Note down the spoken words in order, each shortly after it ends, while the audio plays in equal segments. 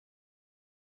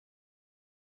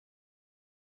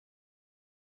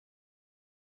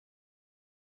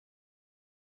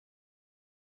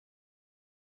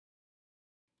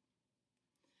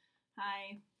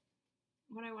Hi.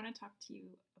 What I want to talk to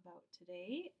you about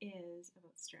today is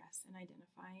about stress and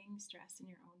identifying stress in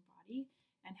your own body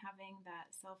and having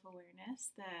that self-awareness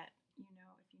that, if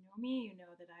you know me, you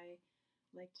know that I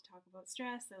like to talk about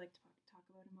stress. I like to talk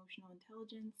about emotional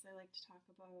intelligence. I like to talk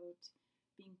about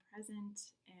being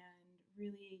present and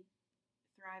really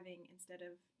thriving instead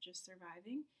of just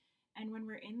surviving. And when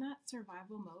we're in that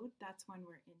survival mode, that's when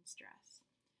we're in stress.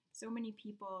 So many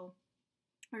people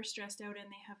are stressed out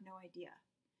and they have no idea.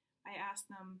 I ask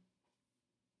them,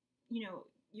 you're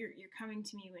coming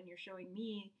to me when you're showing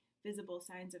me visible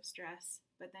signs of stress,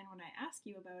 but then when I ask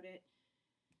you about it,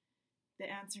 the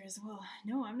answer is, well,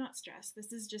 no, I'm not stressed.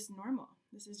 This is just normal.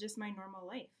 This is just my normal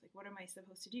life. Like, what am I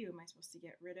supposed to do? Am I supposed to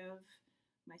get rid of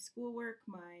my schoolwork,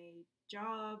 my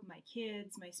job, my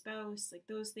kids, my spouse? Like,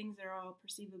 those things are all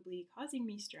perceivably causing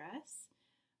me stress,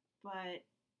 but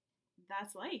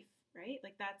that's life, right?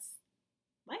 Like, that's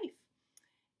life.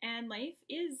 And life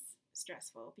is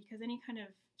stressful because any kind of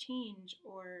change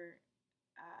or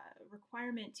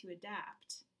requirement to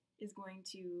adapt is going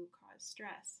to cause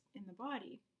stress in the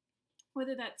body.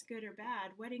 Whether that's good or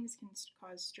bad, weddings can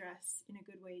cause stress in a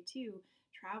good way too.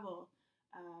 Travel,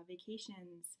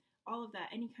 vacations, all of that,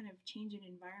 any kind of change in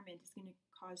environment is going to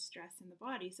cause stress in the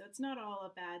body. So it's not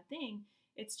all a bad thing.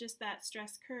 It's just that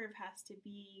stress curve has to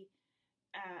be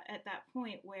at that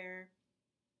point where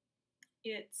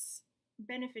it's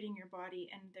benefiting your body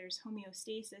and there's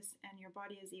homeostasis and your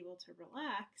body is able to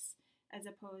relax, as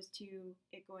opposed to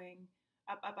it going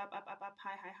up, up, up, up, up, up,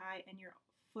 high, high, high, and your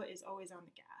foot is always on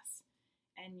the gas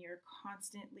and you're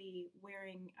constantly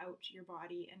wearing out your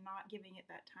body and not giving it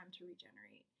that time to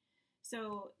regenerate.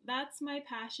 So that's my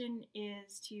passion,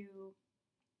 is to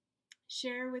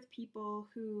share with people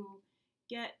who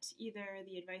get either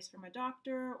the advice from a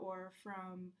doctor or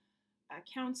from a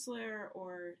counselor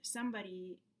or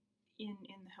somebody in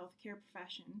the healthcare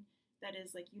profession that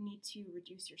is like, you need to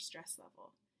reduce your stress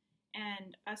level.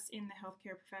 And us in the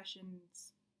healthcare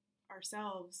professions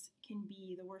ourselves can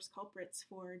be the worst culprits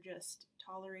for just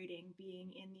tolerating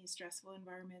being in these stressful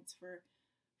environments for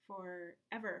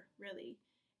forever, really.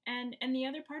 And the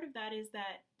other part of that is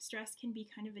that stress can be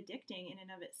kind of addicting in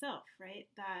and of itself, right?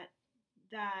 That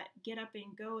get up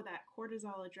and go, that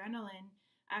cortisol, adrenaline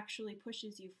actually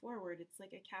pushes you forward. It's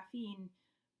like a caffeine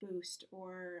boost,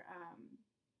 or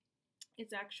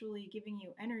it's actually giving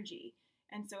you energy.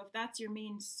 And so if that's your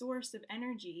main source of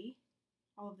energy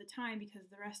all of the time, because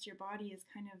the rest of your body is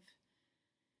kind of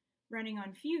running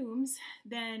on fumes,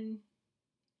 then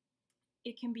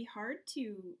it can be hard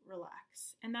to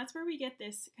relax. And that's where we get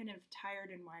this kind of tired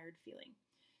and wired feeling.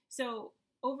 So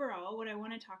overall, what I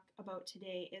want to talk about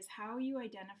today is how you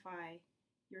identify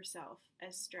yourself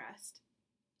as stressed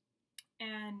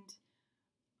and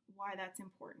why that's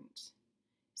important.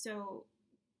 So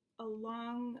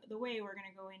along the way, we're going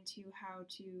to go into how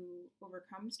to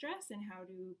overcome stress and how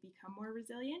to become more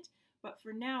resilient. But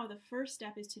for now, the first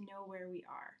step is to know where we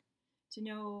are, to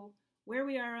know where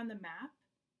we are on the map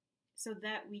so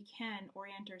that we can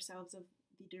orient ourselves of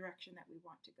the direction that we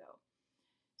want to go.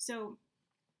 So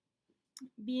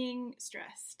being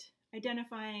stressed,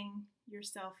 identifying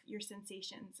yourself, your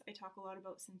sensations. I talk a lot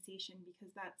about sensation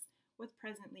because that's what's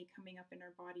presently coming up in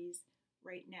our bodies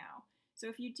right now. So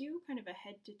if you do kind of a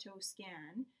head-to-toe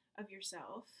scan of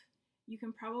yourself, you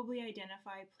can probably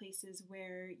identify places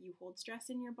where you hold stress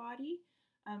in your body.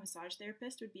 A massage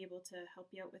therapist would be able to help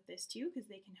you out with this too, because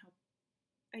they can help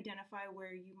identify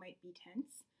where you might be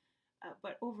tense.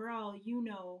 But overall, you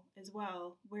know as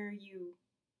well where you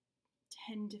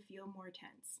tend to feel more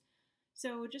tense.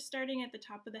 So just starting at the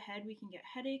top of the head, we can get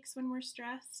headaches when we're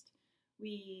stressed.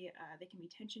 They can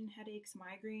be tension headaches,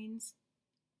 migraines.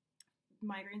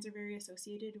 Migraines are very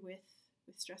associated with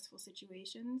stressful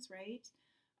situations, right?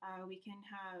 We can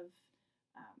have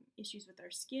issues with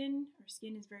our skin. Our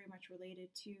skin is very much related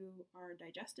to our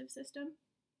digestive system.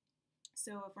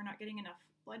 So if we're not getting enough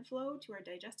blood flow to our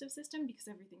digestive system because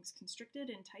everything's constricted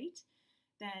and tight,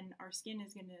 then our skin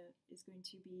is going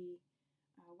to be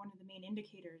one of the main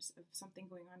indicators of something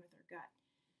going on with our gut.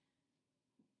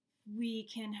 We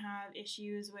can have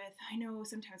issues with, I know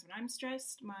sometimes when I'm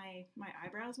stressed, my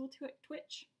eyebrows will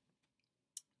twitch,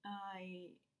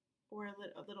 or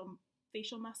a little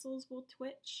facial muscles will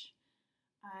twitch.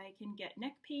 I can get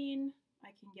neck pain. I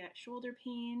can get shoulder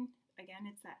pain. Again,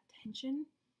 it's that tension.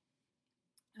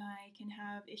 I can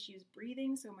have issues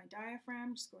breathing, so my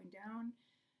diaphragm just going down.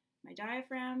 My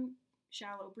diaphragm,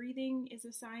 shallow breathing is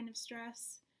a sign of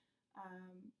stress.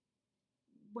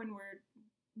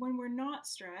 When we're not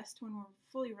stressed, when we're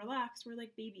fully relaxed, we're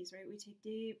like babies, right? We take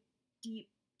deep,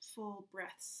 full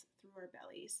breaths through our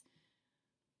bellies.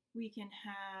 We can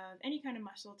have any kind of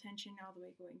muscle tension all the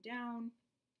way going down.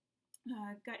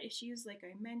 Gut issues, like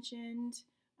I mentioned,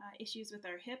 issues with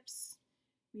our hips.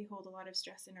 We hold a lot of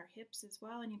stress in our hips as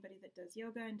well. Anybody that does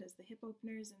yoga and does the hip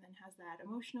openers and then has that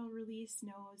emotional release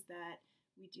knows that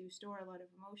we do store a lot of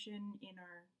emotion in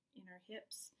our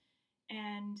hips.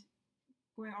 And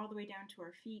going all the way down to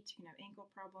our feet, you can have ankle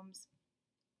problems,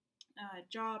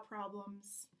 jaw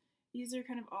problems. These are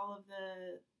kind of all of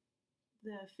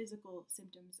the physical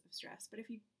symptoms of stress. But if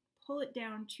you pull it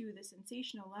down to the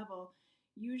sensational level,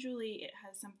 usually it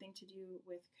has something to do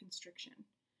with constriction.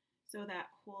 So that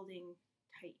holding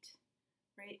tight,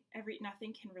 right?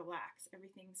 Nothing can relax.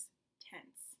 Everything's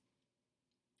tense.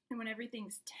 And when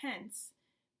everything's tense,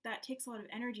 that takes a lot of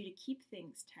energy to keep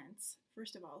things tense,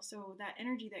 first of all. So that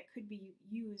energy that could be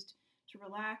used to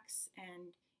relax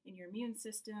and in your immune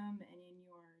system and in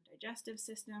your digestive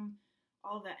system,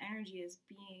 all of that energy is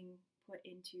being put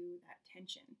into that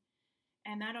tension.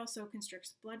 And that also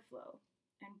constricts blood flow.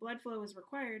 And blood flow is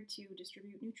required to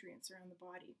distribute nutrients around the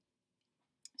body.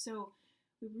 So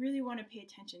we really want to pay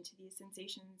attention to these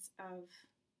sensations of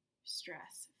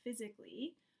stress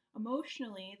physically.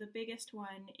 Emotionally, the biggest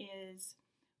one is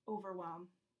overwhelm,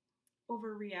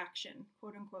 overreaction,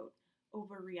 quote unquote,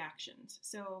 overreactions.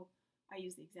 So I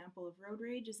use the example of road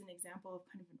rage as an example of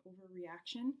kind of an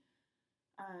overreaction.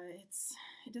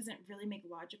 It doesn't really make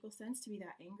logical sense to be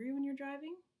that angry when you're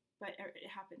driving, but it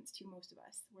happens to most of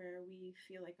us where we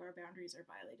feel like our boundaries are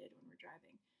violated when we're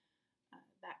driving.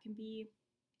 That can be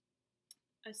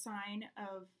a sign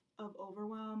of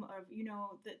overwhelm, of,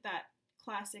 that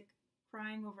classic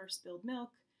crying over spilled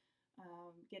milk,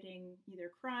 getting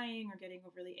either crying or getting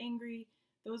overly angry.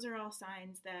 Those are all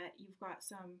signs that you've got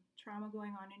some trauma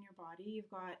going on in your body,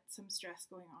 you've got some stress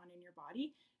going on in your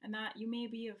body, and that you may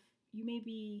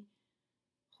be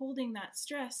holding that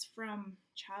stress from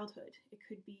childhood. It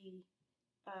could be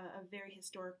a very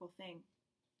historical thing.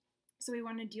 So we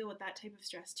want to deal with that type of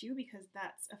stress too, because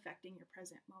that's affecting your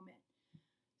present moment.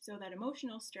 So that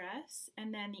emotional stress,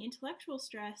 and then the intellectual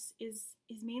stress is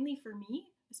mainly, for me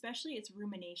especially, it's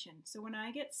rumination. So when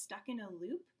I get stuck in a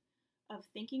loop of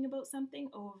thinking about something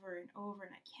over and over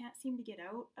and I can't seem to get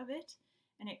out of it,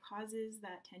 and it causes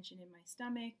that tension in my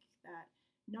stomach, that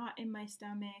knot in my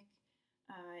stomach,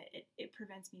 it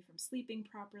prevents me from sleeping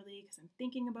properly because I'm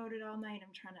thinking about it all night.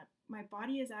 My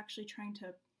body is actually trying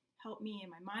to help me,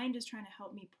 and my mind is trying to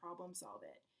help me problem solve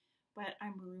it. But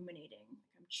I'm ruminating,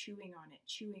 I'm chewing on it.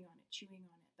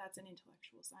 That's an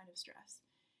intellectual sign of stress.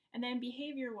 And then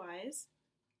behavior-wise,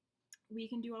 we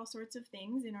can do all sorts of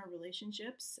things in our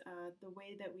relationships, the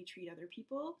way that we treat other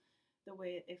people, the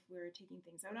way if we're taking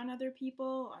things out on other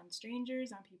people, on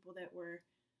strangers, on people that we're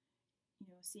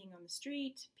seeing on the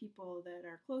street, people that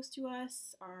are close to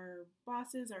us, our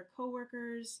bosses, our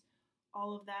coworkers,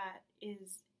 all of that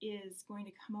is going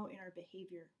to come out in our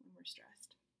behavior when we're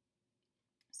stressed.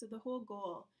 So the whole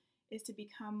goal is to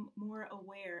become more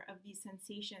aware of these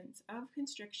sensations of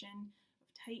constriction, of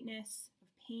tightness, of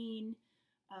pain,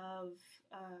 of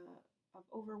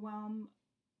overwhelm,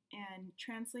 and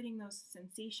translating those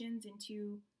sensations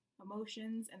into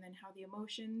emotions, and then how the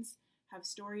emotions have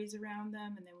stories around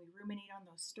them, and then we ruminate on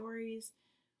those stories.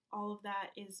 All of that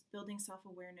is building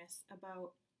self-awareness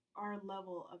about our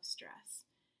level of stress.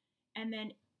 And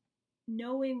then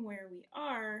knowing where we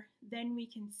are, then we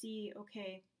can see,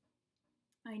 okay,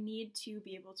 I need to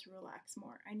be able to relax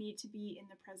more. I need to be in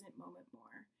the present moment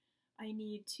more. I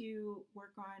need to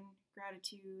work on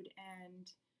gratitude and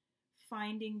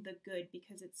finding the good,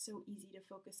 because it's so easy to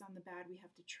focus on the bad. We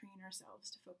have to train ourselves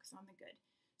to focus on the good.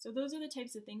 So those are the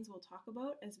types of things we'll talk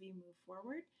about as we move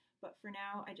forward. But for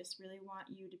now, I just really want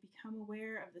you to become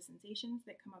aware of the sensations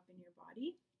that come up in your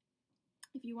body.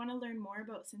 If you want to learn more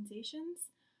about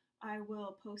sensations, I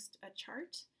will post a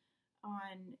chart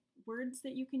on words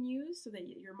that you can use so that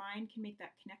your mind can make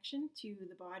that connection to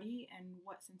the body and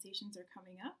what sensations are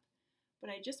coming up.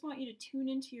 But I just want you to tune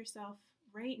into yourself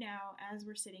right now as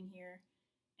we're sitting here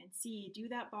and do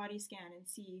that body scan and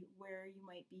see where you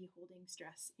might be holding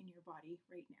stress in your body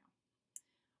right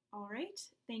now. All right,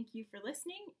 thank you for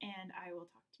listening, and I will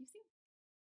talk to you soon.